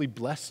will simply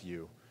bless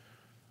you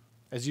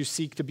as you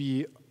seek to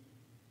be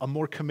a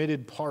more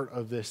committed part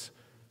of this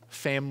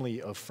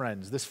family of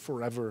friends, this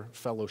forever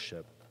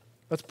fellowship.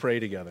 Let's pray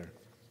together.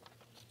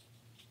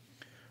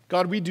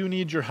 God, we do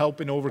need your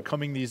help in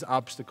overcoming these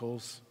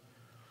obstacles.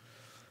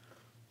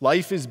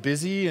 Life is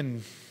busy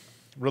and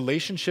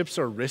relationships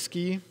are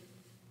risky.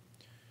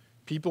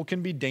 People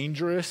can be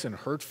dangerous and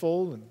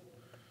hurtful,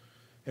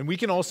 and we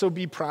can also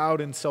be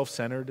proud and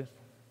self-centered.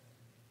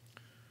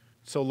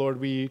 So, Lord,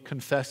 we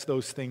confess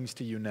those things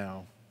to you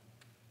now.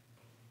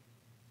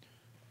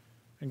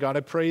 And God, I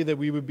pray that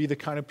we would be the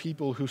kind of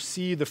people who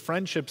see the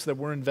friendships that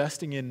we're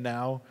investing in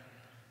now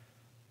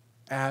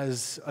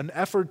as an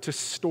effort to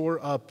store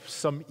up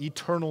some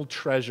eternal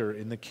treasure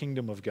in the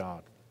kingdom of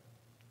God.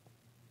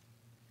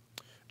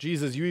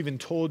 Jesus, you even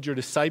told your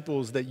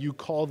disciples that you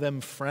call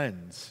them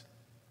friends.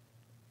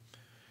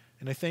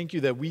 And I thank you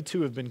that we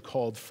too have been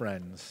called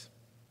friends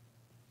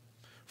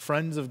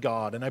of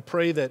God. And I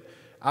pray that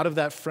out of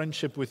that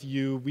friendship with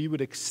you, we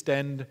would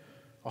extend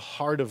a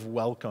heart of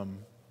welcome,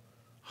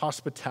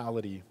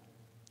 hospitality,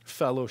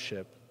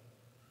 fellowship,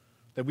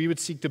 that we would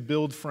seek to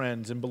build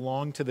friends and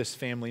belong to this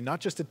family, not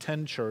just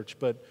attend church,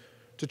 but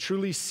to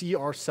truly see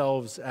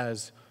ourselves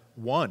as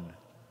one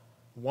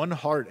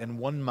heart and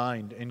one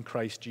mind in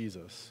Christ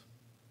Jesus.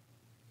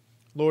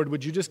 Lord,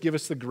 would you just give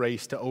us the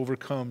grace to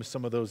overcome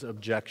some of those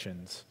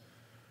objections,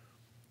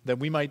 that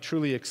we might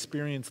truly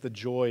experience the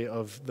joy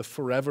of the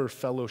forever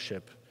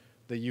fellowship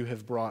that you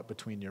have brought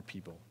between your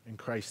people. In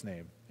Christ's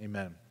name,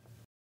 amen.